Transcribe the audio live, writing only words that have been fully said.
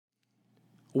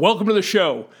Welcome to the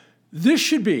show. This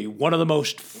should be one of the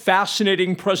most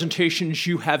fascinating presentations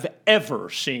you have ever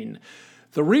seen.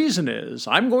 The reason is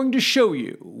I'm going to show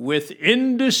you with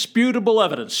indisputable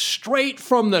evidence straight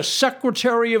from the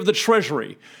Secretary of the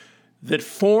Treasury that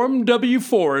Form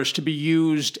W-4 is to be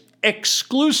used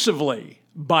exclusively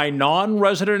by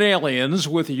non-resident aliens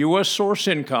with U.S. source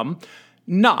income,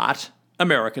 not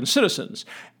American citizens,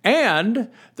 and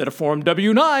that a Form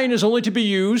W-9 is only to be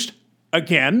used,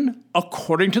 again,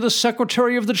 according to the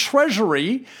Secretary of the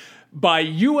Treasury, by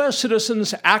U.S.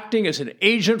 citizens acting as an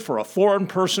agent for a foreign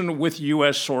person with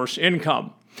U.S. source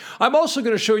income. I'm also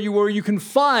going to show you where you can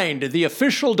find the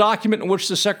official document in which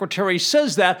the Secretary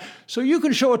says that, so you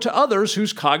can show it to others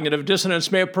whose cognitive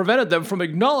dissonance may have prevented them from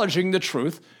acknowledging the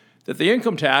truth that the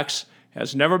income tax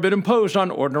has never been imposed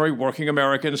on ordinary working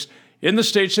Americans in the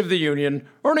states of the Union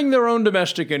earning their own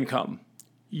domestic income.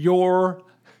 You're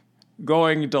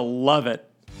going to love it.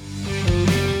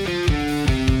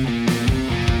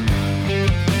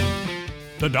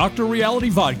 The Dr. Reality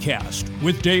Vodcast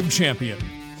with Dave Champion.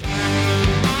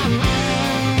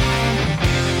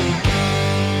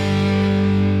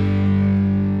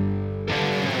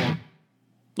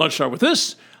 Let's start with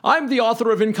this. I'm the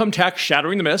author of Income Tax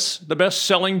Shattering the Myths, the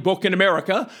best-selling book in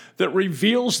America that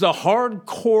reveals the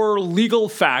hardcore legal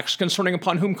facts concerning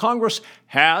upon whom Congress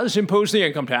has imposed the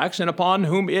income tax and upon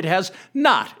whom it has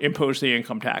not imposed the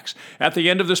income tax. At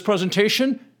the end of this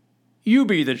presentation, you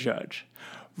be the judge.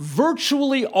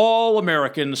 Virtually all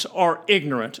Americans are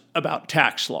ignorant about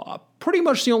tax law. Pretty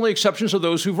much the only exceptions are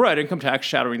those who've read Income Tax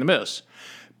Shattering the Myths.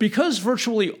 Because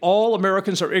virtually all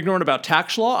Americans are ignorant about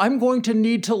tax law, I'm going to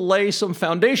need to lay some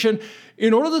foundation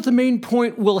in order that the main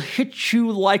point will hit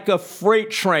you like a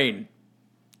freight train.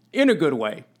 In a good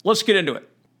way. Let's get into it.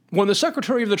 When the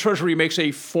Secretary of the Treasury makes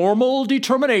a formal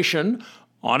determination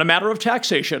on a matter of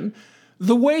taxation,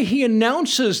 the way he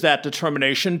announces that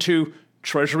determination to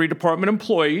Treasury Department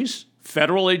employees,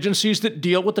 federal agencies that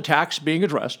deal with the tax being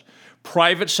addressed,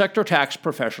 private sector tax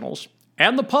professionals,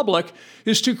 and the public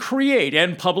is to create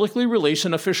and publicly release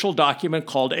an official document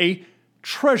called a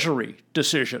Treasury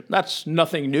decision. That's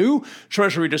nothing new.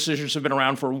 Treasury decisions have been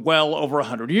around for well over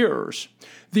 100 years.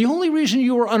 The only reason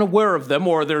you are unaware of them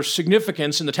or their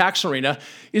significance in the tax arena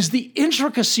is the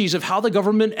intricacies of how the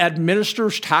government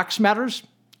administers tax matters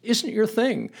isn't your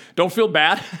thing. Don't feel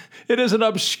bad. It is an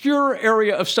obscure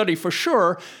area of study for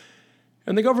sure,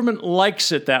 and the government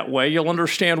likes it that way. You'll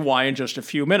understand why in just a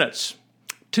few minutes.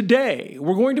 Today,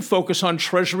 we're going to focus on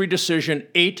Treasury Decision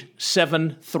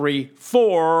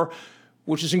 8734,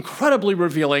 which is incredibly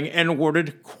revealing and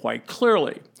worded quite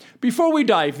clearly. Before we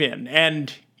dive in,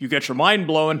 and you get your mind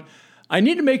blown, I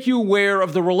need to make you aware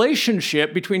of the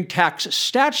relationship between tax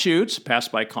statutes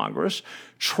passed by Congress,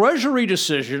 Treasury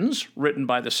decisions written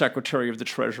by the Secretary of the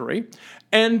Treasury,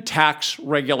 and tax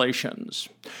regulations.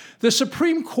 The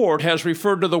Supreme Court has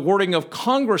referred to the wording of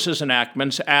Congress's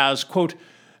enactments as, quote,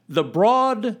 the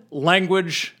broad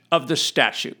language of the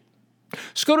statute.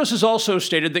 SCOTUS has also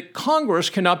stated that Congress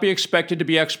cannot be expected to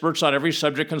be experts on every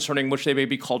subject concerning which they may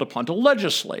be called upon to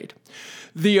legislate.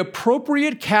 The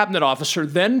appropriate cabinet officer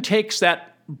then takes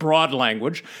that broad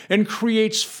language and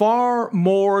creates far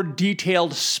more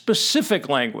detailed specific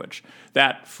language.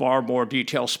 That far more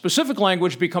detailed specific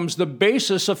language becomes the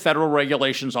basis of federal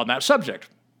regulations on that subject.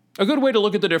 A good way to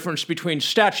look at the difference between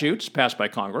statutes passed by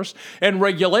Congress and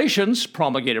regulations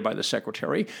promulgated by the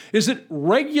Secretary is that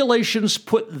regulations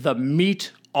put the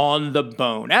meat on the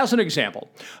bone. As an example,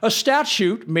 a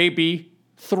statute may be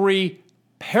 3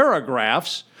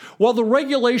 paragraphs, while the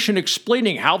regulation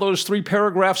explaining how those 3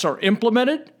 paragraphs are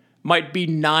implemented might be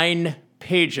 9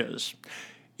 pages.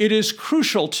 It is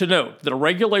crucial to note that a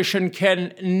regulation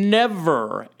can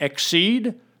never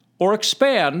exceed or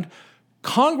expand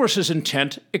Congress's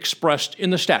intent expressed in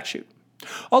the statute.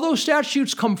 Although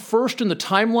statutes come first in the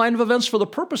timeline of events for the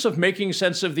purpose of making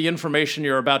sense of the information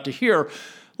you're about to hear,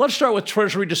 let's start with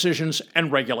Treasury decisions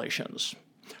and regulations.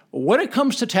 When it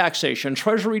comes to taxation,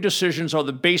 Treasury decisions are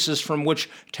the basis from which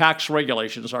tax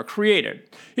regulations are created.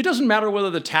 It doesn't matter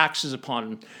whether the tax is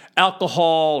upon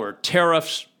alcohol or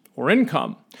tariffs or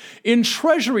income. In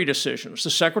Treasury decisions, the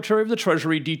Secretary of the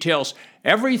Treasury details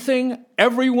everything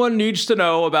everyone needs to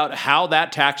know about how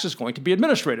that tax is going to be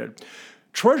administered.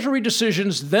 Treasury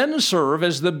decisions then serve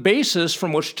as the basis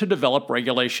from which to develop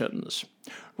regulations.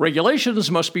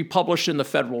 Regulations must be published in the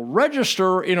Federal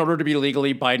Register in order to be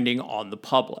legally binding on the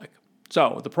public.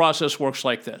 So the process works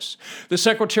like this. The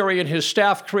Secretary and his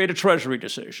staff create a Treasury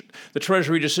decision. The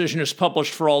Treasury decision is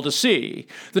published for all to see.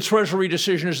 The Treasury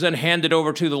decision is then handed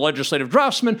over to the legislative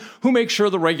draftsman, who makes sure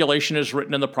the regulation is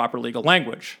written in the proper legal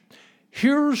language.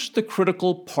 Here's the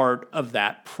critical part of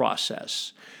that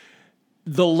process.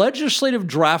 The legislative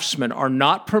draftsmen are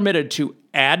not permitted to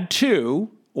add to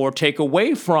or take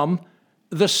away from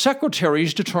the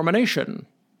Secretary's determination.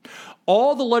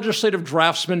 All the legislative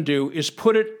draftsmen do is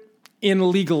put it in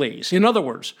legalese. In other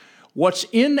words, what's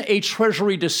in a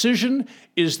Treasury decision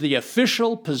is the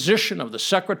official position of the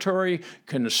Secretary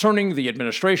concerning the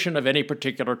administration of any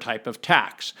particular type of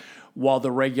tax, while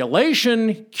the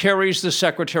regulation carries the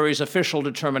Secretary's official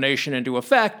determination into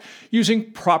effect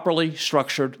using properly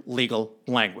structured legal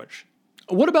language.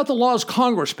 What about the laws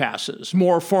Congress passes,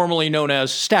 more formally known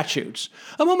as statutes?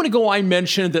 A moment ago, I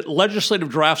mentioned that legislative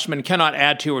draftsmen cannot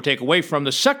add to or take away from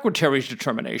the Secretary's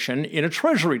determination in a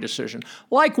Treasury decision.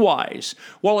 Likewise,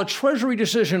 while a Treasury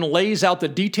decision lays out the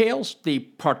details, the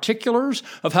particulars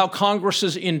of how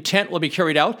Congress's intent will be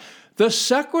carried out, the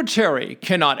Secretary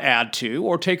cannot add to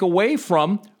or take away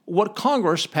from what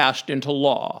Congress passed into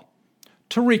law.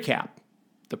 To recap,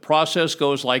 the process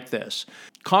goes like this.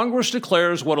 Congress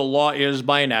declares what a law is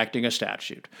by enacting a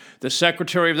statute. The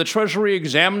Secretary of the Treasury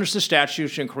examines the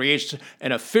statute and creates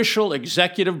an official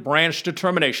executive branch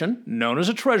determination, known as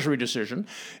a Treasury decision,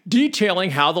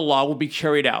 detailing how the law will be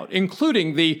carried out,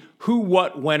 including the who,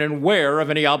 what, when, and where of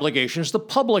any obligations the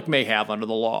public may have under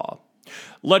the law.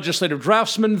 Legislative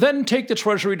draftsmen then take the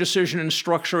Treasury decision and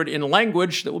structure it in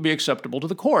language that will be acceptable to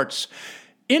the courts.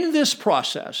 In this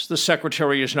process, the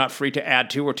Secretary is not free to add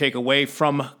to or take away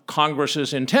from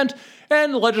Congress's intent,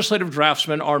 and legislative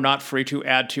draftsmen are not free to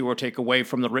add to or take away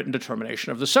from the written determination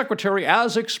of the Secretary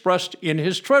as expressed in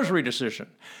his Treasury decision.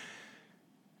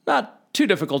 Not too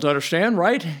difficult to understand,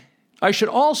 right? I should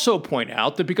also point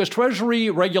out that because Treasury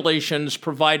regulations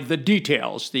provide the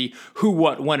details, the who,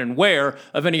 what, when, and where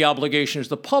of any obligations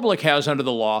the public has under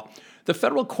the law, the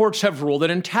federal courts have ruled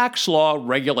that in tax law,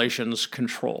 regulations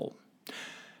control.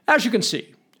 As you can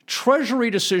see, Treasury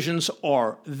decisions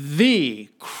are the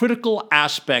critical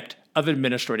aspect of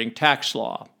administrating tax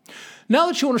law. Now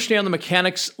that you understand the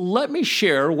mechanics, let me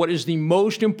share what is the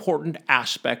most important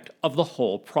aspect of the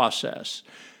whole process.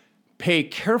 Pay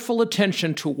careful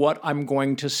attention to what I'm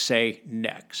going to say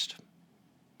next.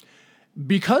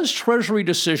 Because Treasury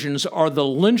decisions are the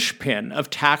linchpin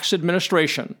of tax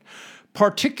administration,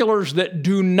 particulars that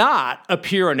do not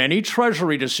appear in any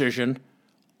Treasury decision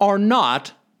are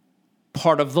not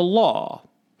part of the law.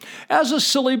 As a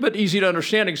silly but easy to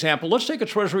understand example, let's take a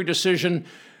Treasury decision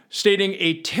stating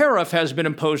a tariff has been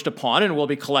imposed upon and will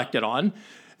be collected on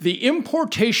the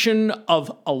importation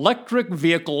of electric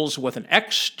vehicles with an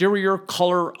exterior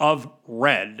color of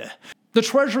red. The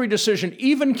Treasury decision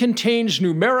even contains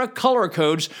numeric color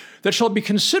codes that shall be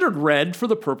considered red for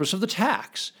the purpose of the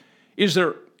tax. Is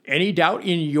there any doubt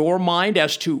in your mind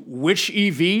as to which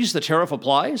EVs the tariff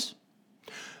applies?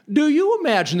 Do you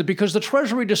imagine that because the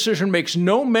Treasury decision makes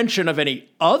no mention of any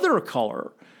other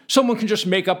color, someone can just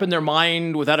make up in their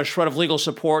mind without a shred of legal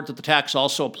support that the tax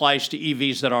also applies to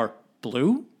EVs that are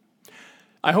blue?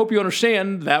 I hope you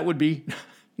understand that would be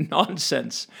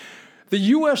nonsense. The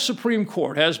U.S. Supreme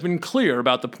Court has been clear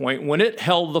about the point when it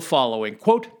held the following,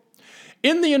 quote,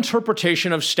 "In the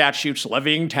interpretation of statutes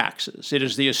levying taxes, it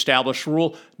is the established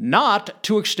rule not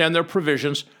to extend their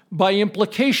provisions by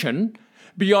implication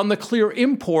beyond the clear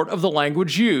import of the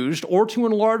language used, or to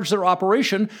enlarge their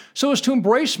operation so as to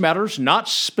embrace matters not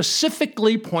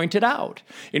specifically pointed out.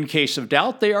 In case of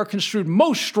doubt, they are construed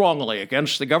most strongly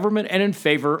against the government and in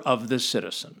favor of the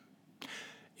citizen."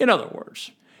 In other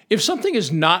words, if something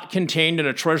is not contained in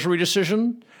a Treasury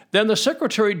decision, then the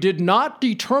Secretary did not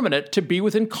determine it to be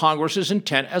within Congress's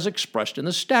intent as expressed in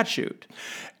the statute.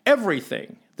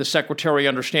 Everything the Secretary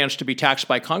understands to be taxed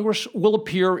by Congress will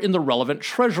appear in the relevant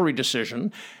Treasury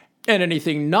decision, and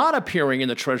anything not appearing in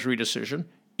the Treasury decision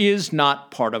is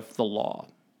not part of the law.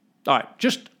 All right,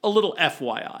 just a little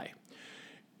FYI.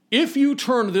 If you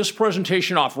turned this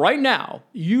presentation off right now,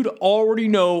 you'd already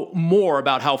know more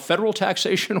about how federal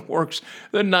taxation works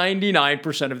than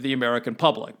 99% of the American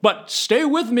public. But stay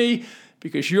with me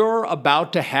because you're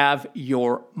about to have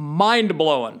your mind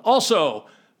blown. Also,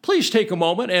 please take a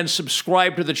moment and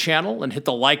subscribe to the channel and hit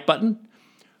the like button.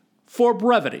 For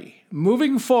brevity,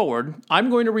 moving forward,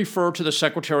 I'm going to refer to the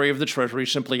Secretary of the Treasury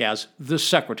simply as the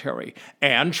Secretary,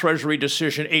 and Treasury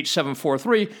Decision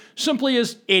 8743 simply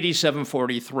as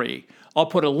 8743. I'll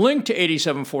put a link to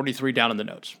 8743 down in the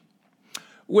notes.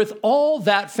 With all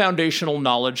that foundational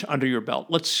knowledge under your belt,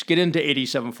 let's get into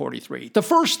 8743. The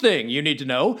first thing you need to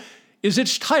know is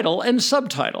its title and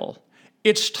subtitle.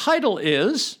 Its title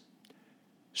is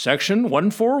Section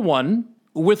 141,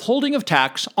 Withholding of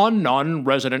Tax on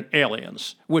Non-Resident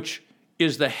Aliens, which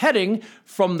is the heading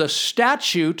from the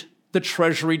statute the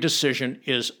Treasury decision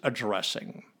is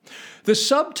addressing. The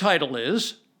subtitle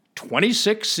is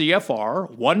 26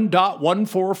 CFR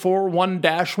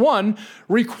 1.1441-1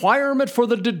 Requirement for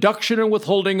the Deduction and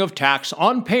Withholding of Tax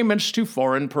on Payments to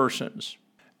Foreign Persons.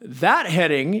 That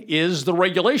heading is the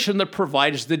regulation that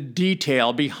provides the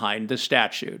detail behind the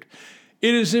statute.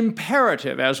 It is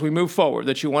imperative as we move forward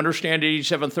that you understand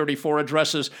 8734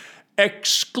 addresses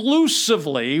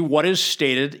exclusively what is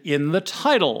stated in the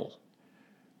title,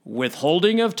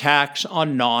 withholding of tax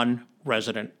on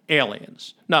non-resident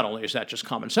aliens. Not only is that just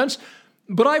common sense,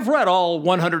 but I've read all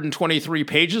 123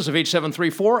 pages of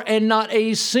 8734, and not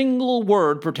a single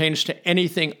word pertains to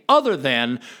anything other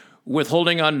than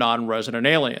withholding on non-resident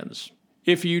aliens.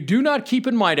 If you do not keep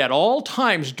in mind at all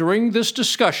times during this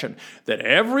discussion that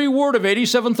every word of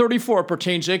 8734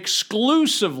 pertains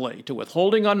exclusively to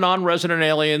withholding on non-resident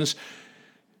aliens,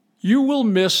 you will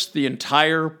miss the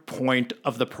entire point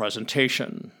of the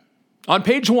presentation. On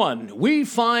page 1, we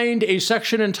find a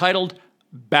section entitled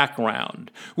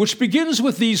Background, which begins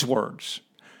with these words.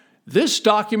 This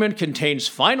document contains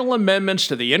final amendments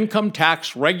to the income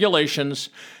tax regulations,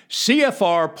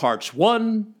 CFR Parts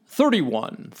 1,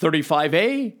 31,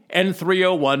 35A, and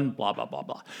 301, blah, blah, blah,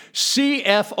 blah.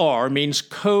 CFR means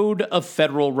Code of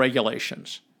Federal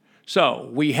Regulations. So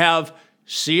we have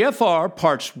CFR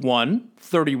Parts 1,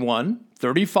 31,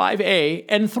 35A,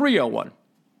 and 301.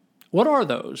 What are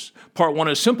those? Part 1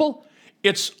 is simple.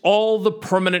 It's all the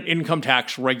permanent income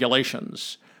tax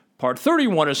regulations. Part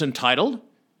 31 is entitled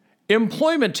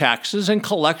Employment Taxes and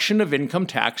Collection of Income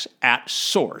Tax at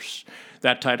Source.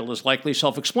 That title is likely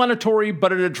self-explanatory,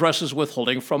 but it addresses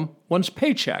withholding from one's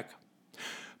paycheck.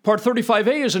 Part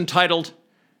 35A is entitled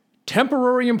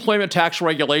Temporary Employment Tax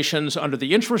Regulations under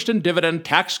the Interest and Dividend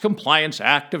Tax Compliance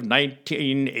Act of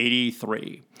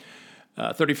 1983.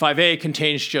 35A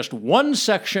contains just one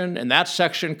section, and that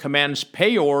section commands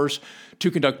payors to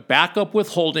conduct backup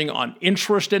withholding on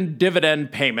interest and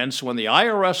dividend payments when the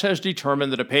IRS has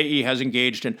determined that a payee has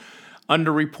engaged in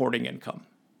underreporting income.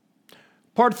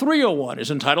 Part 301 is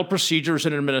entitled Procedures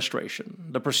and Administration.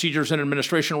 The Procedures and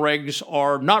Administration regs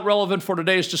are not relevant for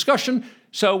today's discussion,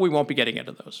 so we won't be getting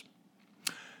into those.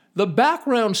 The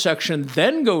background section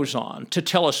then goes on to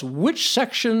tell us which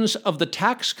sections of the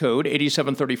tax code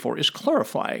 8734 is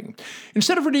clarifying.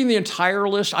 Instead of reading the entire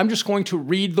list, I'm just going to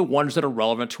read the ones that are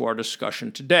relevant to our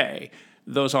discussion today.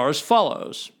 Those are as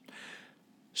follows.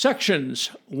 Sections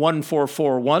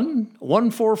 1441,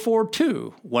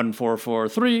 1442,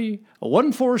 1443,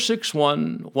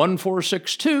 1461,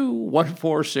 1462,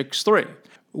 1463,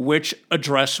 which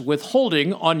address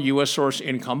withholding on U.S. source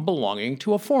income belonging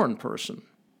to a foreign person.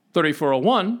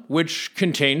 3401, which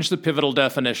contains the pivotal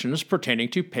definitions pertaining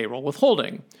to payroll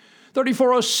withholding.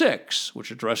 3406, which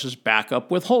addresses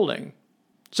backup withholding.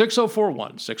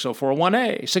 6041,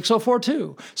 6041A,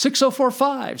 6042,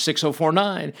 6045,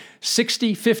 6049,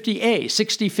 6050A,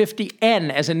 6050N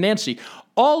as in Nancy,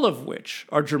 all of which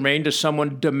are germane to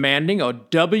someone demanding a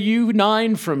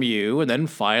W-9 from you and then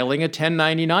filing a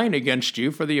 1099 against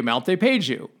you for the amount they paid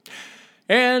you.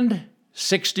 And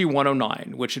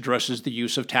 6109, which addresses the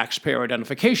use of taxpayer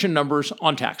identification numbers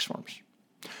on tax forms.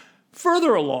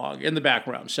 Further along in the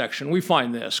background section, we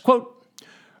find this, quote,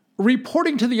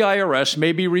 reporting to the IRS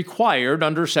may be required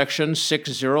under Section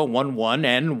 6011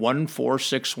 and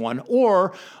 1461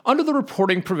 or under the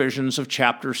reporting provisions of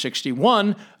Chapter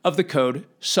 61 of the Code,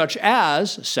 such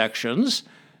as Sections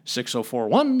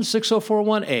 6041,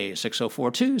 6041A,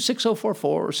 6042,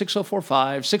 6044,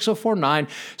 6045, 6049,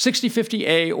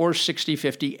 6050A, or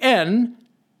 6050N,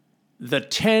 the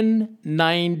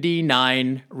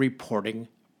 1099 reporting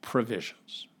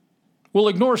provisions. We'll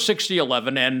ignore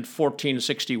 6011 and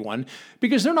 1461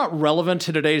 because they're not relevant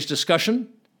to today's discussion,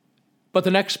 but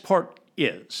the next part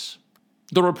is.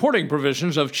 The reporting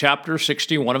provisions of Chapter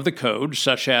 61 of the Code,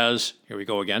 such as, here we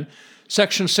go again,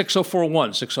 Section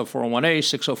 6041, 6041A,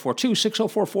 6042,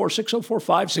 6044,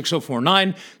 6045,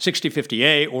 6049,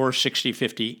 6050A, or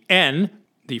 6050N,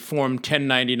 the Form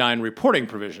 1099 reporting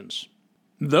provisions.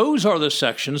 Those are the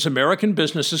sections American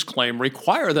businesses claim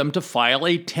require them to file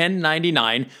a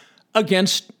 1099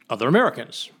 against other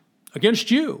Americans,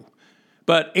 against you.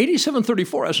 But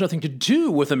 8734 has nothing to do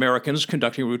with Americans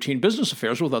conducting routine business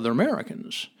affairs with other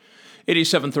Americans.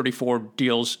 8734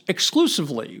 deals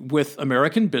exclusively with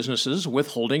American businesses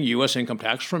withholding U.S. income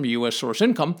tax from U.S. source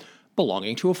income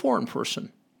belonging to a foreign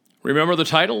person. Remember the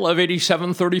title of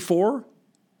 8734?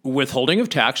 Withholding of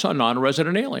tax on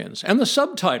non-resident aliens. And the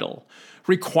subtitle,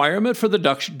 Requirement for the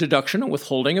deduction and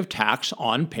withholding of tax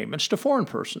on payments to foreign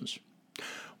persons.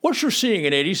 What you're seeing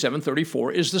in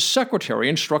 8734 is the Secretary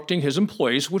instructing his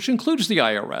employees, which includes the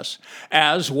IRS,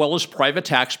 as well as private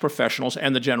tax professionals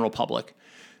and the general public,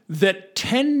 that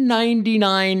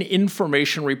 1099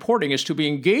 information reporting is to be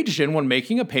engaged in when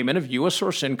making a payment of U.S.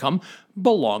 source income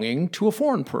belonging to a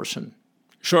foreign person.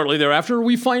 Shortly thereafter,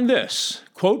 we find this,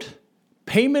 quote,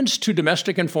 payments to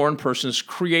domestic and foreign persons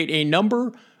create a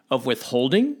number of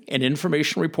withholding and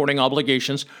information reporting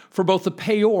obligations for both the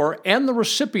payor and the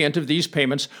recipient of these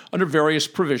payments under various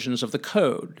provisions of the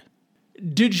Code.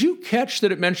 Did you catch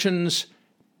that it mentions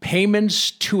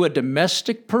payments to a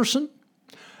domestic person?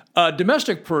 A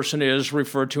domestic person is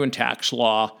referred to in tax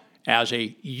law as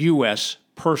a U.S.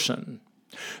 person.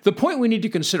 The point we need to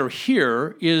consider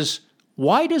here is,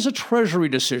 why does a Treasury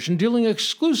decision dealing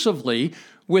exclusively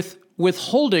with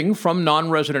withholding from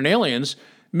non-resident aliens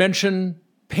mention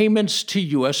payments to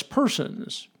U.S.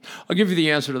 persons? I'll give you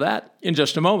the answer to that in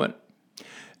just a moment.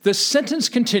 The sentence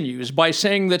continues by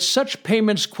saying that such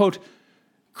payments, quote,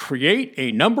 create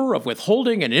a number of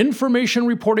withholding and information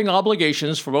reporting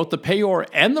obligations for both the payor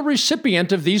and the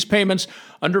recipient of these payments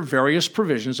under various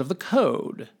provisions of the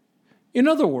Code. In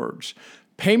other words,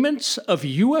 payments of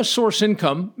U.S. source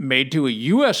income made to a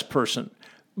U.S. person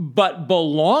but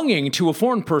belonging to a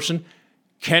foreign person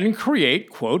can create,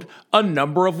 quote, a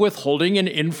number of withholding and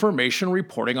information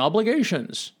reporting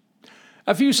obligations.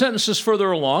 A few sentences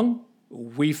further along,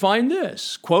 we find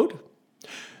this, quote,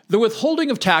 the withholding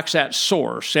of tax at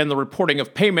source and the reporting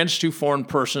of payments to foreign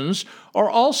persons are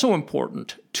also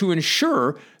important to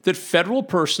ensure that federal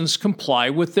persons comply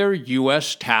with their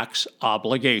U.S. tax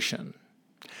obligation.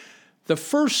 The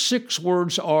first 6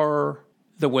 words are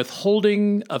the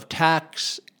withholding of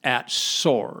tax at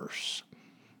source.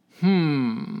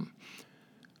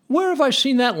 Where have I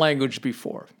seen that language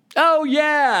before? Oh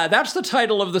yeah, that's the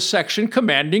title of the section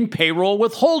commanding payroll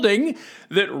withholding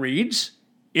that reads,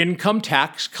 Income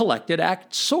Tax Collected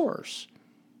at Source.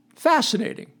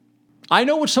 Fascinating. I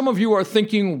know what some of you are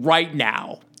thinking right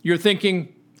now. You're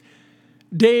thinking,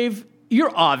 Dave,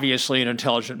 you're obviously an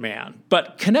intelligent man,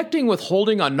 but connecting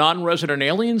withholding on non-resident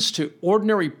aliens to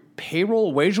ordinary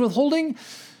payroll wage withholding?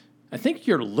 I think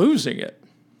you're losing it.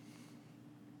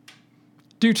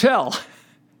 Do tell.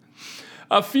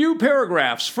 A few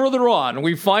paragraphs further on,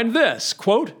 we find this,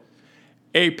 quote,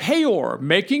 a payor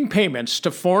making payments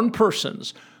to foreign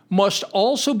persons must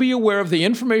also be aware of the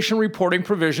information reporting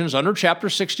provisions under Chapter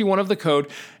 61 of the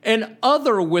Code and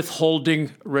other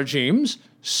withholding regimes,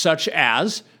 such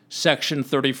as Section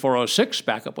 3406,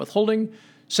 backup withholding,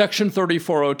 Section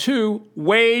 3402,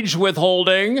 wage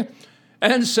withholding,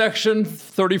 and Section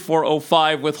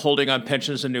 3405, withholding on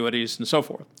pensions, annuities, and so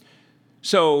forth.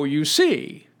 So you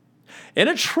see, in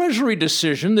a Treasury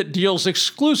decision that deals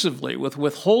exclusively with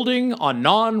withholding on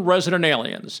non-resident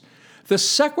aliens, the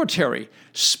Secretary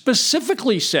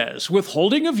specifically says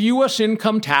withholding of U.S.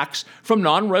 income tax from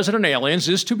non-resident aliens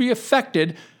is to be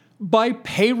effected by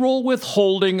payroll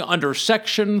withholding under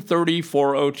Section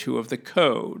 3402 of the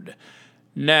Code.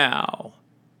 Now,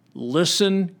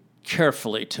 listen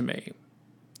carefully to me.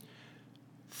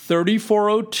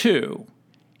 3402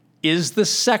 is the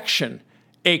section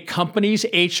a company's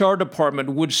HR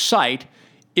department would cite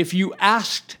if you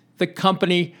asked the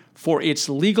company for its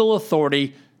legal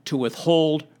authority to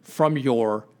withhold from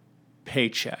your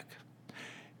paycheck.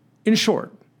 In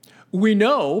short, we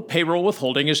know payroll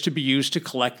withholding is to be used to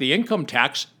collect the income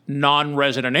tax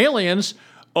non-resident aliens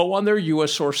owe on their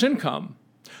U.S. source income.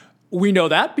 We know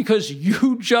that because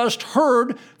you just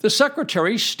heard the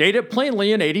Secretary state it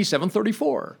plainly in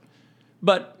 8734.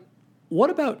 But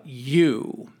what about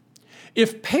you?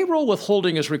 If payroll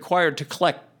withholding is required to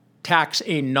collect tax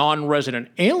a non-resident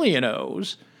alien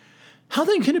owes, how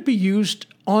then can it be used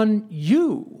on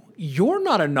you? You're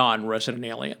not a non-resident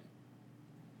alien.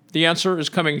 The answer is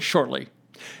coming shortly.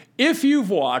 If you've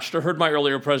watched or heard my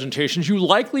earlier presentations, you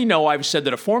likely know I've said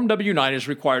that a Form W-9 is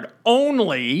required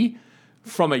only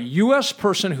from a U.S.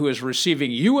 person who is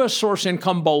receiving U.S. source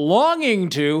income belonging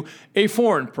to a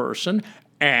foreign person,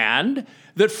 and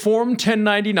that Form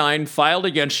 1099 filed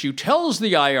against you tells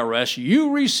the IRS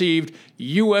you received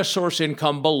U.S. source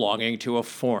income belonging to a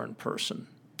foreign person.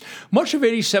 Much of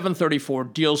 8734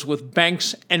 deals with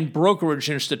banks and brokerage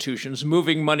institutions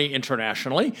moving money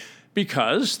internationally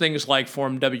because things like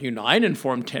Form W-9 and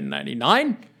Form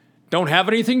 1099 don't have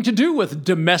anything to do with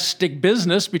domestic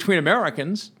business between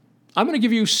Americans. I'm going to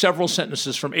give you several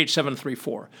sentences from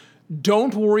 8734.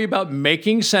 Don't worry about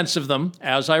making sense of them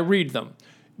as I read them.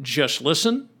 Just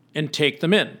listen and take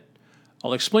them in.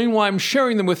 I'll explain why I'm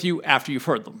sharing them with you after you've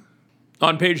heard them.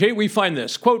 On page 8, we find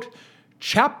this, quote,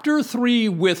 Chapter 3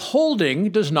 withholding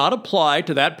does not apply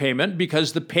to that payment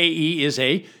because the payee is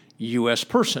a U.S.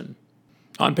 person.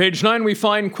 On page 9, we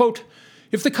find, quote,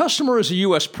 if the customer is a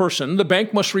U.S. person, the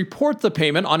bank must report the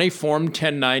payment on a Form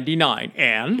 1099,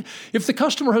 and if the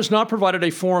customer has not provided a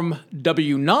Form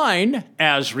W-9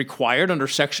 as required under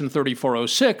Section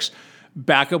 3406,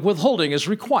 backup withholding is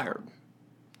required.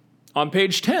 On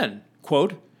page 10,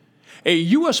 quote, a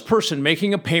U.S. person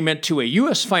making a payment to a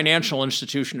U.S. financial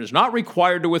institution is not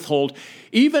required to withhold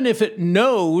even if it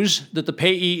knows that the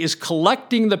payee is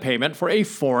collecting the payment for a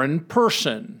foreign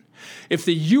person. If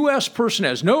the U.S. person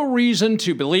has no reason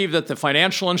to believe that the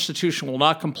financial institution will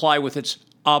not comply with its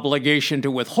obligation to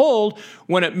withhold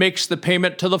when it makes the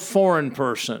payment to the foreign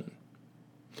person.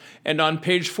 And on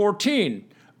page 14,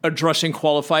 addressing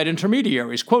qualified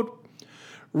intermediaries, quote,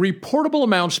 reportable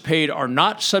amounts paid are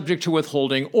not subject to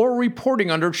withholding or reporting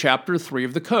under Chapter 3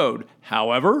 of the Code.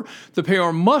 However, the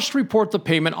payer must report the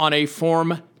payment on a Form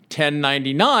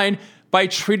 1099 by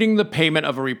treating the payment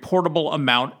of a reportable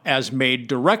amount as made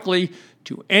directly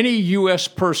to any U.S.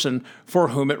 person for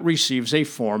whom it receives a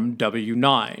Form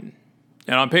W-9.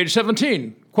 And on page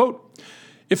 17, quote,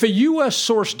 if a U.S.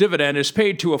 source dividend is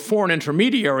paid to a foreign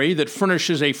intermediary that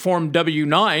furnishes a Form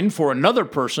W-9 for another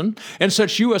person, and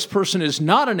such U.S. person is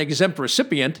not an exempt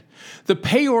recipient, the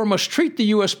payor must treat the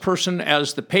U.S. person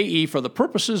as the payee for the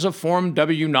purposes of Form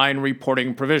W-9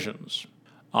 reporting provisions.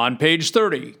 On page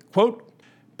 30, quote,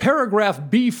 paragraph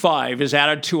B5 is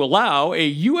added to allow a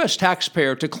U.S.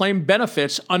 taxpayer to claim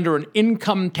benefits under an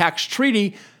income tax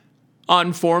treaty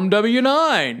on Form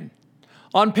W-9.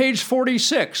 On page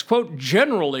 46, quote,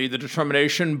 generally the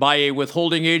determination by a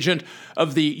withholding agent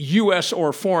of the U.S.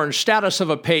 or foreign status of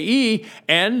a payee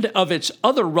and of its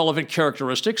other relevant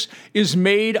characteristics is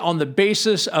made on the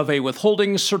basis of a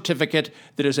withholding certificate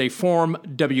that is a Form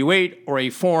W-8 or a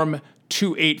Form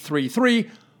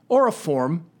 2833 or a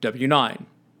Form W-9.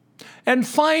 And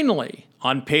finally,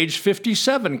 on page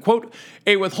 57, quote,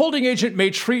 a withholding agent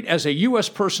may treat as a U.S.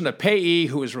 person a payee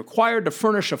who is required to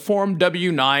furnish a Form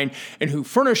W-9 and who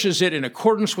furnishes it in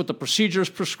accordance with the procedures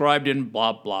prescribed in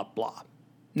blah, blah, blah.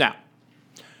 Now,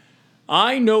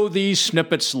 I know these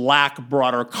snippets lack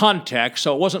broader context,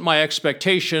 so it wasn't my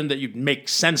expectation that you'd make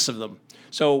sense of them.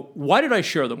 So why did I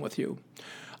share them with you?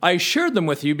 I shared them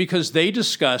with you because they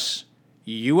discuss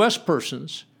U.S.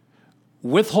 persons,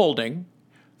 withholding,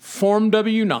 Form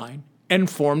W-9, and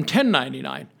Form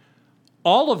 1099.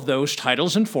 All of those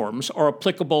titles and forms are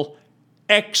applicable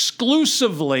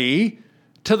exclusively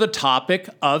to the topic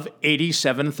of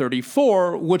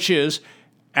 8734, which is,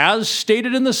 as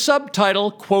stated in the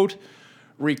subtitle, quote,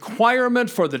 requirement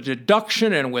for the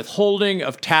deduction and withholding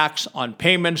of tax on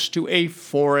payments to a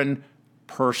foreign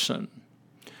person.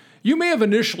 You may have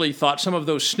initially thought some of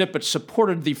those snippets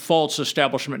supported the false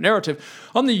establishment narrative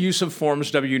on the use of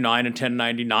Forms W-9 and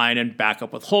 1099 and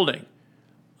backup withholding,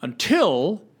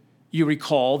 until you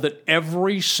recall that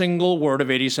every single word of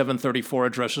 8734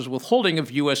 addresses withholding of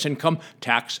U.S. income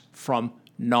tax from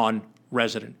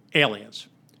non-resident aliens.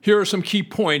 Here are some key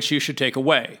points you should take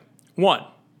away. 1.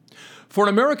 For an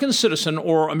American citizen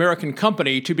or American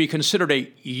company to be considered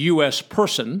a U.S.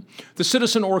 person, the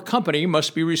citizen or company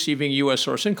must be receiving U.S.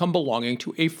 source income belonging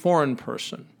to a foreign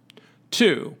person.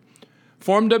 2.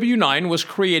 Form W-9 was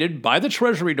created by the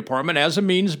Treasury Department as a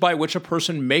means by which a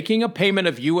person making a payment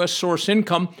of U.S. source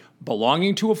income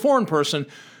belonging to a foreign person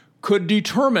could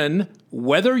determine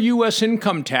whether U.S.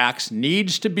 income tax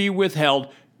needs to be withheld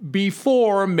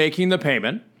before making the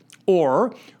payment,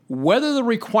 or whether the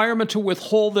requirement to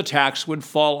withhold the tax would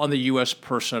fall on the U.S.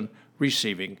 person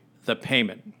receiving the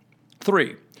payment.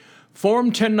 3. Form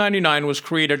 1099 was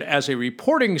created as a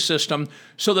reporting system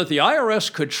so that the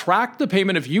IRS could track the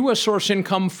payment of U.S. source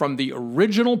income from the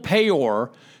original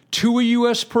payor to a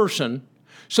U.S. person,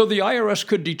 so the IRS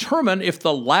could determine if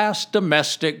the last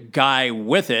domestic guy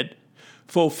with it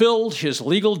fulfilled his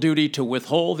legal duty to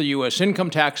withhold the U.S. income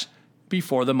tax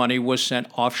before the money was sent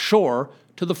offshore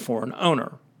to the foreign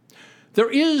owner. There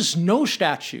is no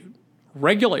statute,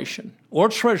 regulation, or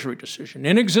Treasury decision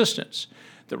in existence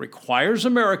that requires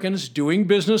Americans doing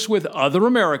business with other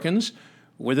Americans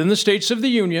within the states of the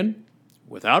Union,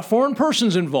 without foreign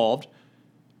persons involved,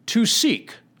 to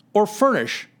seek or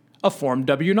furnish a Form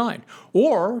W-9,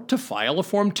 or to file a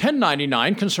Form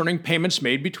 1099 concerning payments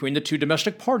made between the two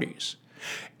domestic parties.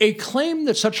 A claim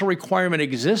that such a requirement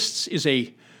exists is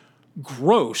a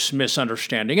gross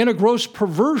misunderstanding and a gross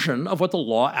perversion of what the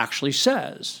law actually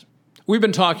says. We've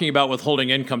been talking about withholding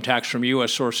income tax from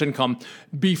U.S. source income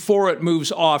before it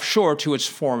moves offshore to its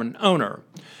foreign owner.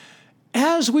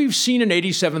 As we've seen in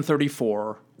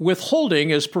 8734,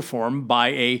 withholding is performed by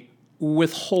a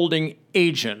withholding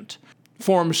agent.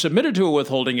 Forms submitted to a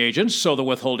withholding agent so the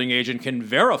withholding agent can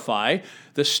verify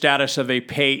the status of a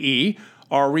payee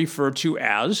are referred to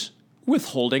as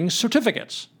withholding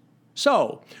certificates.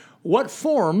 So, what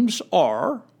forms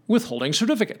are withholding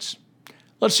certificates?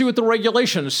 Let's see what the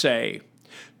regulations say.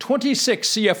 26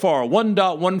 CFR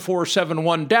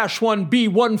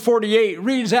 1.1471-1B148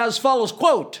 reads as follows,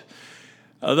 quote,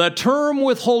 "The term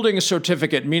withholding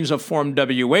certificate means a Form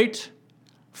W-8,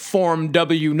 Form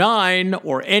W-9,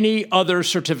 or any other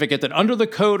certificate that under the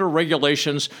code or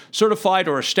regulations certified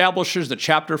or establishes the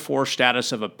Chapter 4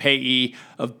 status of a payee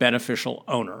of beneficial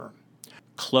owner."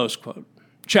 Close quote.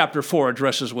 Chapter 4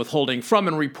 addresses withholding from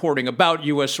and reporting about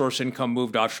U.S. source income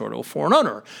moved offshore to a foreign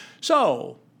owner.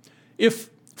 So, if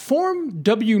Form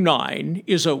W-9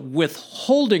 is a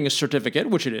withholding certificate,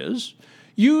 which it is,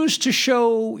 used to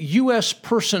show U.S.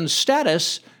 person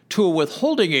status to a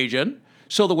withholding agent,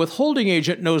 so the withholding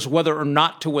agent knows whether or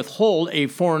not to withhold a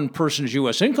foreign person's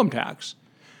U.S. income tax,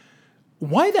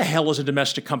 why the hell is a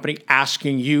domestic company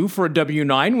asking you for a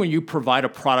W-9 when you provide a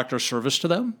product or service to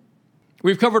them?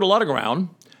 We've covered a lot of ground,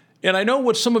 and I know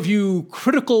what some of you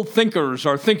critical thinkers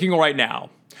are thinking right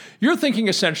now. You're thinking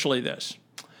essentially this: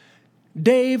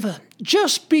 Dave,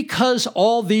 just because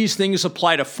all these things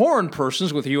apply to foreign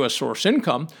persons with U.S. source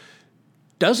income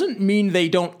doesn't mean they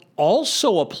don't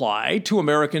also apply to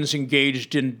Americans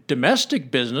engaged in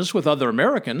domestic business with other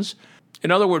Americans.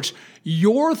 In other words,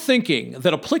 you're thinking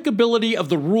that applicability of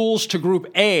the rules to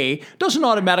Group A doesn't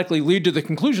automatically lead to the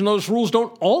conclusion those rules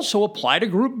don't also apply to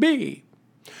Group B.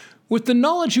 With the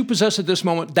knowledge you possess at this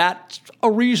moment, that's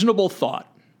a reasonable thought.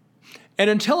 An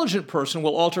intelligent person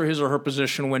will alter his or her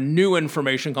position when new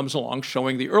information comes along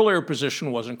showing the earlier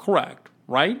position wasn't correct,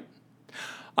 right?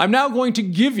 I'm now going to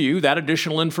give you that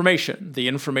additional information, the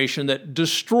information that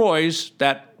destroys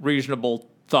that reasonable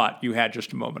thought you had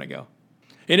just a moment ago.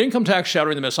 In Income Tax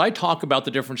Shattering the Myths, I talk about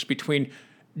the difference between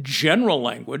general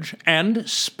language and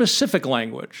specific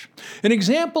language. An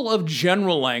example of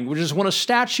general language is when a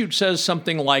statute says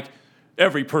something like,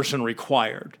 every person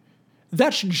required.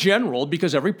 That's general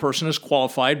because every person is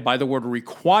qualified by the word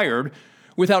required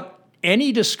without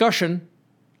any discussion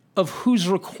of who's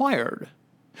required.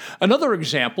 Another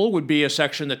example would be a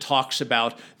section that talks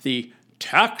about the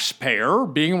taxpayer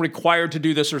being required to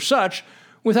do this or such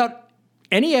without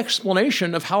any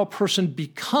explanation of how a person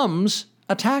becomes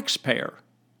a taxpayer.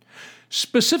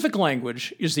 Specific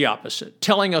language is the opposite,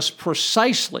 telling us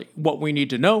precisely what we need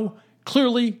to know,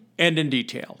 clearly and in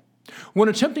detail. When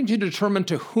attempting to determine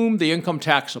to whom the income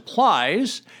tax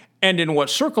applies and in what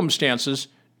circumstances,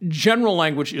 general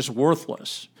language is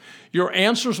worthless. Your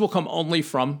answers will come only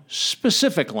from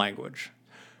specific language.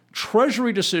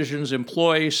 Treasury decisions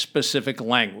employ specific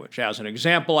language. As an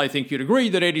example, I think you'd agree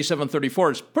that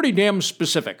 8734 is pretty damn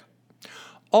specific.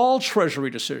 All Treasury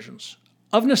decisions,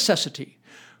 of necessity,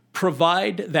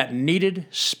 provide that needed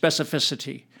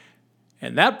specificity.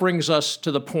 And that brings us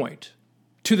to the point,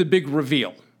 to the big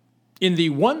reveal. In the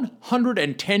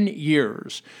 110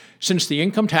 years since the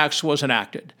income tax was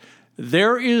enacted,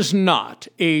 there is not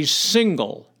a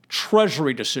single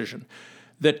Treasury decision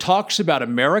that talks about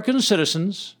American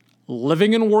citizens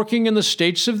living and working in the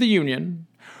states of the Union,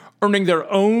 earning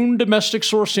their own domestic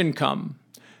source income,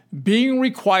 being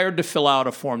required to fill out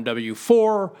a Form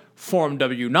W-4, Form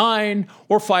W-9,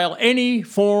 or file any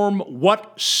form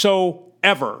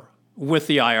whatsoever with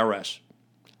the IRS.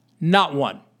 Not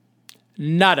one.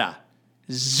 Nada.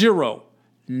 Zero.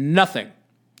 Nothing.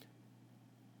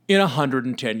 In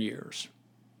 110 years.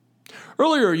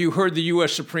 Earlier, you heard the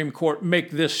U.S. Supreme Court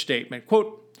make this statement,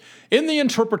 quote, "In the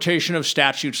interpretation of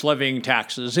statutes levying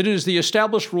taxes, it is the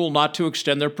established rule not to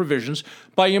extend their provisions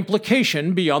by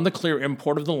implication beyond the clear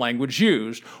import of the language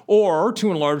used, or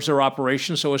to enlarge their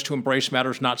operation so as to embrace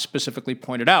matters not specifically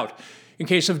pointed out. In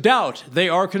case of doubt, they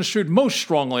are construed most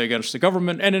strongly against the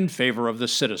government and in favor of the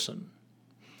citizen."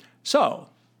 So,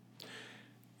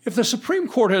 if the Supreme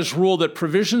Court has ruled that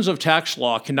provisions of tax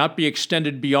law cannot be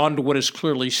extended beyond what is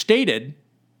clearly stated,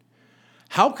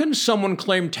 how can someone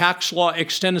claim tax law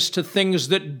extends to things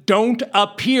that don't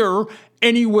appear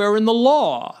anywhere in the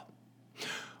law?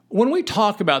 When we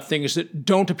talk about things that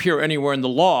don't appear anywhere in the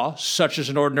law, such as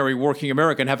an ordinary working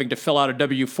American having to fill out a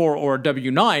W-4 or a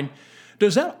W-9,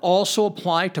 does that also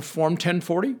apply to Form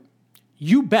 1040?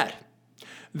 You bet.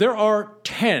 There are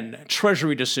 10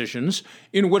 Treasury decisions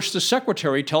in which the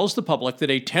Secretary tells the public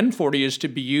that a 1040 is to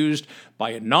be used by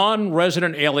a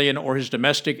non-resident alien or his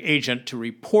domestic agent to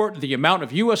report the amount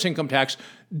of U.S. income tax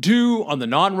due on the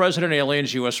non-resident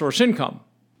alien's U.S. source income.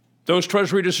 Those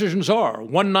Treasury decisions are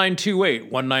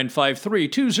 1928, 1953,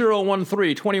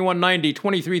 2013, 2190,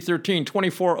 2313,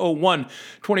 2401,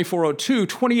 2402,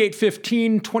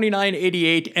 2815,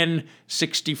 2988, and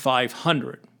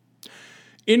 6500.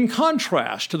 In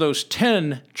contrast to those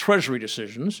 10 Treasury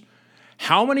decisions,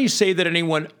 how many say that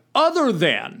anyone other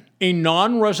than a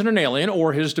non-resident alien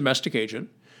or his domestic agent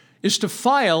is to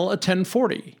file a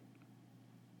 1040?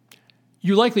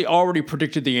 You likely already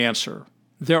predicted the answer.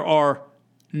 There are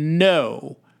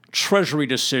no Treasury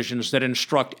decisions that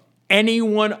instruct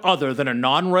anyone other than a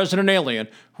non-resident alien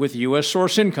with U.S.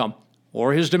 source income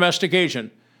or his domestic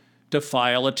agent to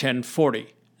file a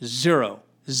 1040. Zero,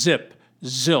 zip,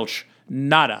 zilch,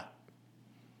 nada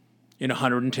in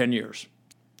 110 years.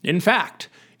 In fact,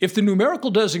 if the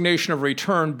numerical designation of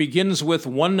return begins with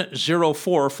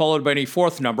 104 followed by any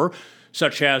fourth number,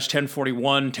 such as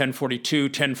 1041, 1042,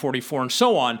 1044, and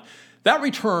so on, that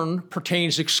return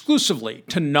pertains exclusively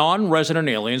to non-resident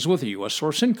aliens with a U.S.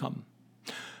 source income.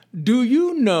 Do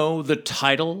you know the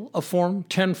title of Form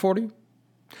 1040?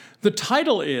 The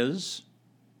title is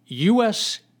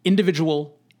U.S.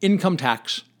 Individual Income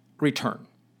Tax Return.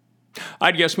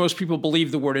 I'd guess most people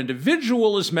believe the word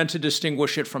individual is meant to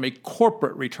distinguish it from a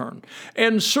corporate return,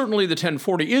 and certainly the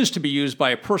 1040 is to be used by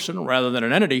a person rather than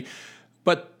an entity,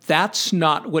 but that's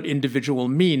not what individual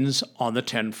means on the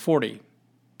 1040.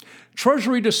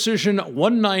 Treasury Decision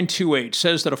 1928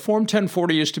 says that a Form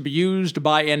 1040 is to be used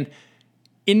by an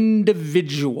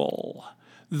individual.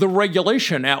 The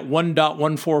regulation at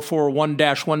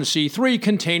 1.1441-1C3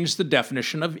 contains the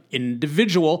definition of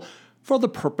individual for the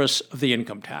purpose of the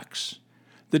income tax.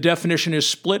 The definition is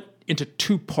split into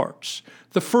two parts.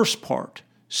 The first part,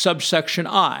 subsection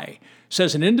I,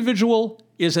 says an individual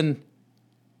is an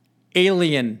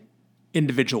alien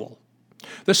individual.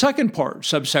 The second part,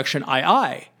 subsection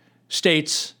II,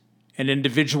 states an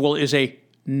individual is a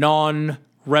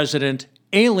non-resident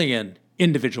alien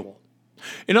individual.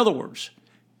 In other words,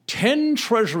 10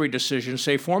 Treasury decisions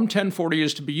say Form 1040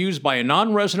 is to be used by a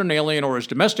non-resident alien or his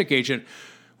domestic agent,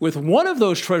 with one of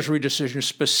those Treasury decisions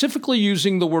specifically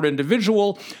using the word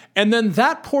individual, and then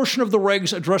that portion of the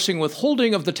regs addressing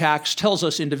withholding of the tax tells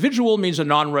us individual means a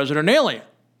non-resident alien.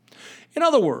 In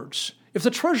other words, if the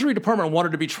Treasury Department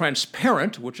wanted to be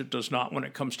transparent, which it does not when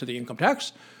it comes to the income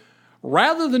tax,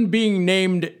 rather than being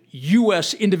named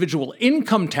U.S. Individual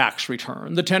Income Tax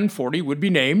Return, the 1040 would be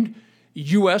named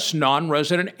U.S.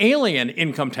 Non-Resident Alien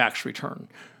Income Tax Return.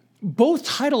 Both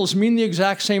titles mean the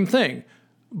exact same thing,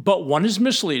 but one is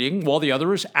misleading while the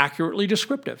other is accurately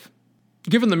descriptive.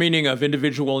 Given the meaning of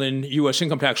individual in U.S.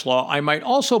 income tax law, I might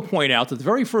also point out that the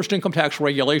very first income tax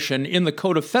regulation in the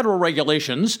Code of Federal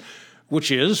Regulations,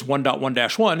 which is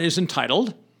 1.1-1, is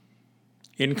entitled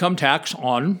Income Tax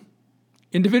on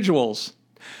Individuals.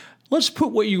 Let's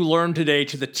put what you learned today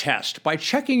to the test by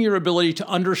checking your ability to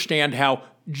understand how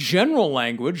general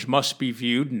language must be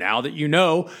viewed now that you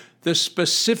know the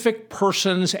specific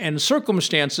persons and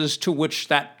circumstances to which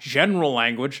that general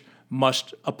language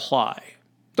must apply.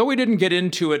 Though we didn't get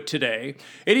into it today,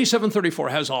 8734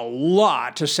 has a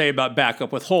lot to say about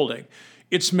backup withholding.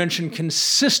 It's mentioned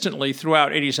consistently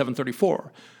throughout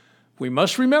 8734. We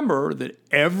must remember that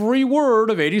every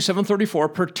word of 8734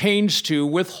 pertains to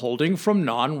withholding from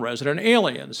non-resident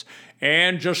aliens.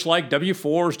 And just like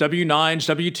W-4s, W-9s,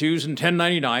 W-2s, and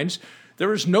 1099s,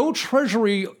 there is no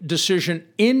Treasury decision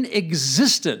in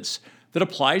existence that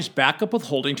applies backup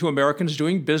withholding to Americans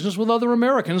doing business with other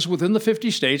Americans within the 50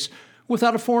 states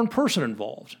without a foreign person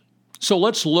involved. So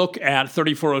let's look at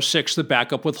 3406, the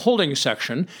backup withholding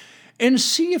section, and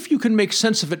see if you can make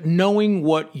sense of it knowing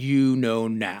what you know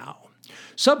now.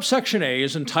 Subsection A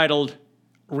is entitled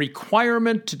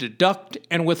Requirement to Deduct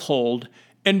and Withhold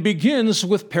and begins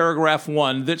with paragraph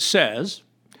 1 that says,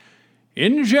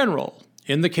 in general,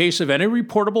 in the case of any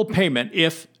reportable payment,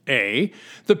 if A,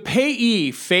 the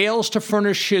payee fails to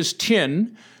furnish his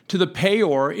TIN to the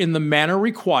payor in the manner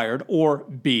required, or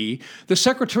B, the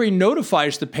Secretary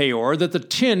notifies the payor that the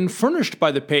TIN furnished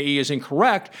by the payee is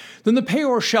incorrect, then the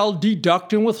payor shall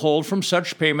deduct and withhold from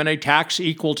such payment a tax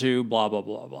equal to blah, blah,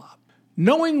 blah, blah.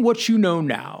 Knowing what you know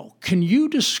now, can you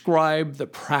describe the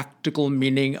practical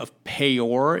meaning of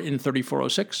payor in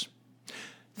 3406?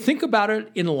 Think about it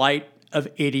in light of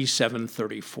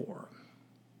 8734.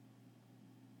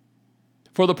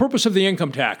 For the purpose of the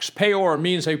income tax, payor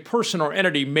means a person or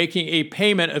entity making a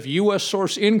payment of U.S.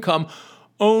 source income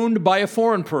owned by a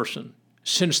foreign person.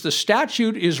 Since the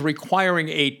statute is requiring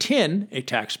a TIN, a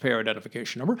taxpayer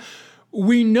identification number,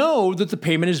 we know that the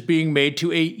payment is being made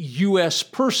to a U.S.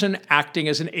 person acting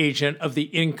as an agent of the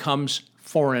income's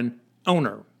foreign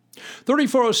owner.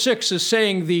 3406 is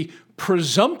saying the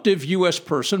presumptive U.S.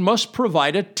 person must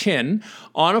provide a TIN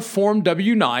on a Form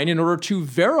W-9 in order to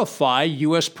verify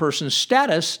U.S. person's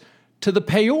status to the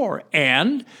payor.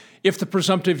 And if the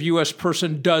presumptive U.S.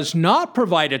 person does not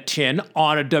provide a TIN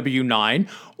on a W-9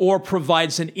 or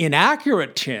provides an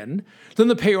inaccurate TIN, then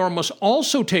the payor must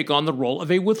also take on the role of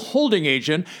a withholding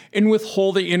agent and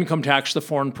withhold the income tax the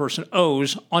foreign person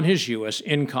owes on his U.S.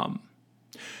 income.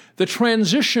 The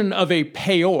transition of a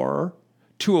payor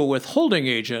to a withholding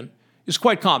agent is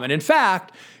quite common. In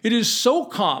fact, it is so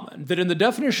common that in the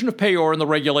definition of payor in the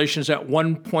regulations at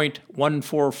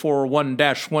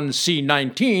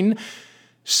 1.1441-1C19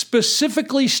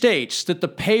 specifically states that the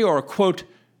payor, quote,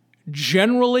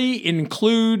 generally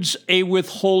includes a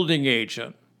withholding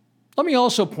agent. Let me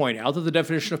also point out that the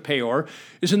definition of payor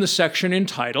is in the section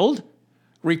entitled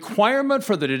Requirement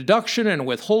for the Deduction and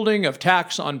Withholding of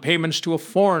Tax on Payments to a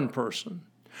Foreign Person.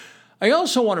 I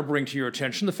also want to bring to your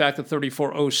attention the fact that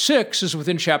 3406 is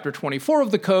within Chapter 24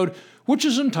 of the Code, which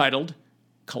is entitled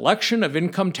Collection of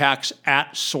Income Tax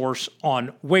at Source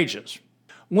on Wages.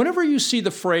 Whenever you see the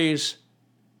phrase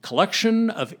collection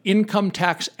of income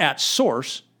tax at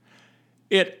source,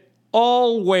 it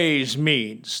always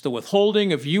means the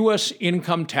withholding of U.S.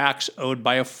 income tax owed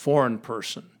by a foreign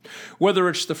person. Whether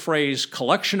it's the phrase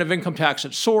collection of income tax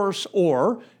at source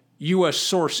or U.S.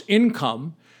 source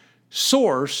income,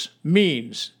 source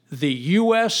means the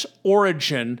U.S.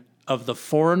 origin of the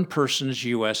foreign person's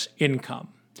U.S. income.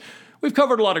 We've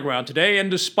covered a lot of ground today,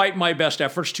 and despite my best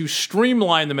efforts to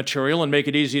streamline the material and make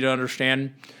it easy to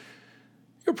understand,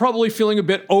 you're probably feeling a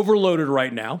bit overloaded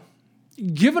right now.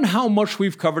 Given how much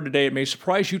we've covered today, it may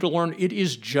surprise you to learn it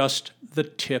is just the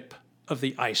tip of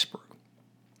the iceberg.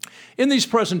 In these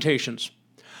presentations,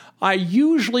 I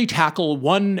usually tackle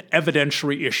one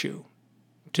evidentiary issue.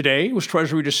 Today was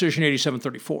Treasury Decision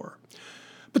 8734.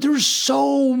 But there is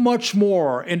so much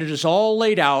more, and it is all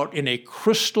laid out in a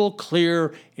crystal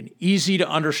clear and easy to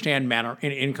understand manner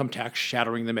in Income Tax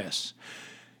Shattering the Myths.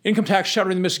 Income Tax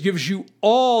Shattering the Myths gives you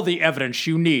all the evidence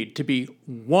you need to be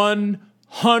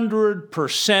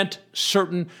 100%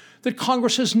 certain that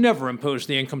Congress has never imposed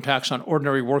the income tax on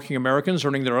ordinary working Americans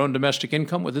earning their own domestic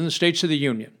income within the states of the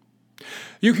Union.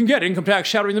 You can get Income Tax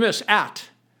Shattering the Myths at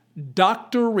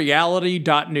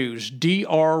drreality.news,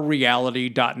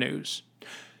 drreality.news.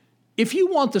 If you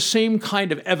want the same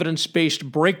kind of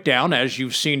evidence-based breakdown as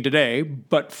you've seen today,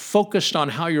 but focused on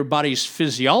how your body's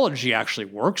physiology actually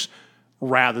works,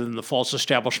 rather than the false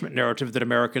establishment narrative that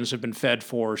Americans have been fed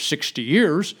for 60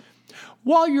 years,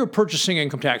 while you're purchasing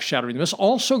Income Tax Shattering the Myths,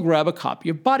 also grab a copy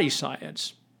of Body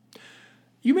Science.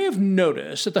 You may have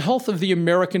noticed that the health of the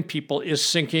American people is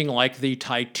sinking like the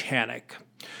Titanic.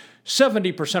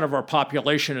 70% of our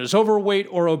population is overweight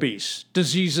or obese.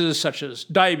 Diseases such as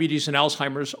diabetes and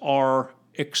Alzheimer's are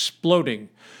exploding.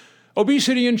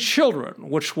 Obesity in children,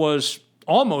 which was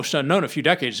almost unknown a few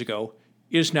decades ago,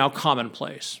 is now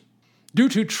commonplace. Due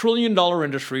to trillion-dollar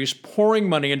industries pouring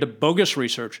money into bogus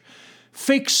research,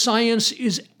 fake science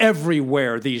is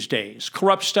everywhere these days.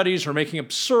 Corrupt studies are making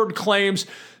absurd claims,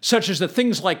 such as that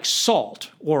things like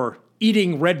salt or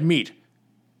eating red meat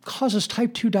causes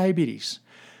type 2 diabetes.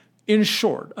 In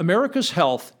short, America's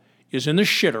health is in the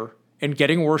shitter and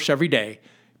getting worse every day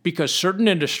because certain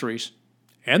industries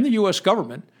and the U.S.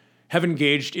 government have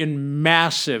engaged in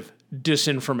massive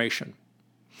disinformation.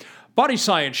 Body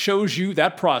Science shows you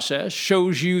that process,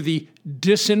 shows you the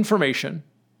disinformation.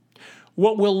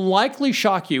 What will likely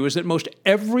shock you is that most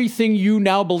everything you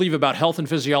now believe about health and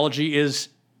physiology is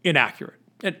inaccurate.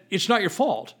 And it's not your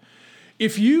fault.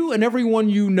 If you and everyone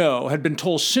you know had been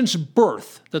told since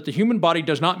birth that the human body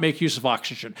does not make use of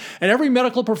oxygen, and every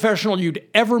medical professional you'd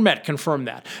ever met confirmed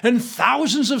that, and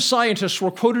thousands of scientists were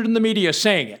quoted in the media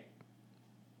saying it,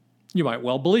 you might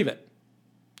well believe it.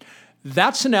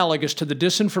 That's analogous to the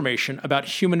disinformation about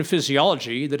human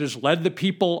physiology that has led the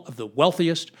people of the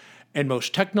wealthiest and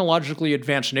most technologically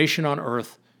advanced nation on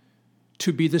earth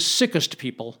to be the sickest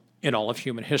people in all of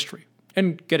human history,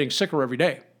 and getting sicker every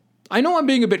day. I know I'm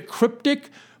being a bit cryptic,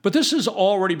 but this has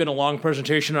already been a long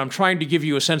presentation, and I'm trying to give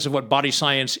you a sense of what Body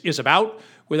Science is about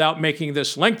without making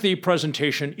this lengthy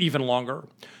presentation even longer.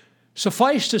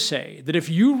 Suffice to say that if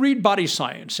you read Body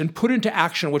Science and put into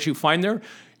action what you find there,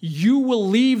 you will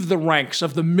leave the ranks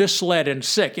of the misled and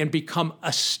sick and become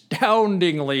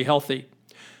astoundingly healthy.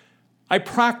 I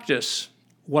practice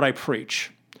what I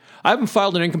preach. I haven't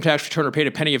filed an income tax return or paid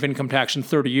a penny of income tax in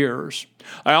 30 years.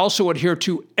 I also adhere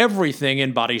to everything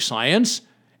in Body Science,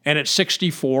 and at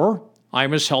 64,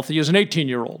 I'm as healthy as an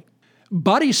 18-year-old.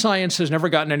 Body Science has never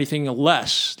gotten anything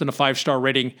less than a 5-star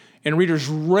rating, and readers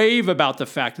rave about the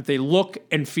fact that they look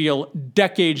and feel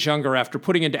decades younger after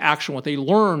putting into action what they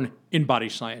learn in Body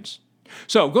Science.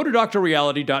 So go to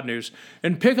drreality.news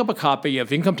and pick up a copy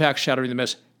of Income Tax Shattering the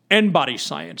Myths and Body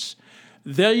Science.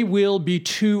 They will be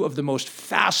two of the most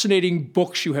fascinating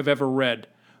books you have ever read.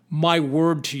 My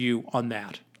word to you on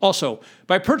that. Also,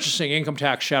 by purchasing Income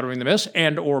Tax Shattering the Myths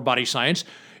and or Body Science,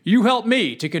 you help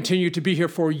me to continue to be here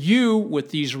for you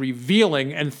with these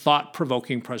revealing and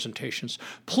thought-provoking presentations.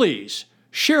 Please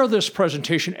share this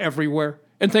presentation everywhere,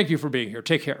 and thank you for being here.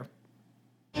 Take care.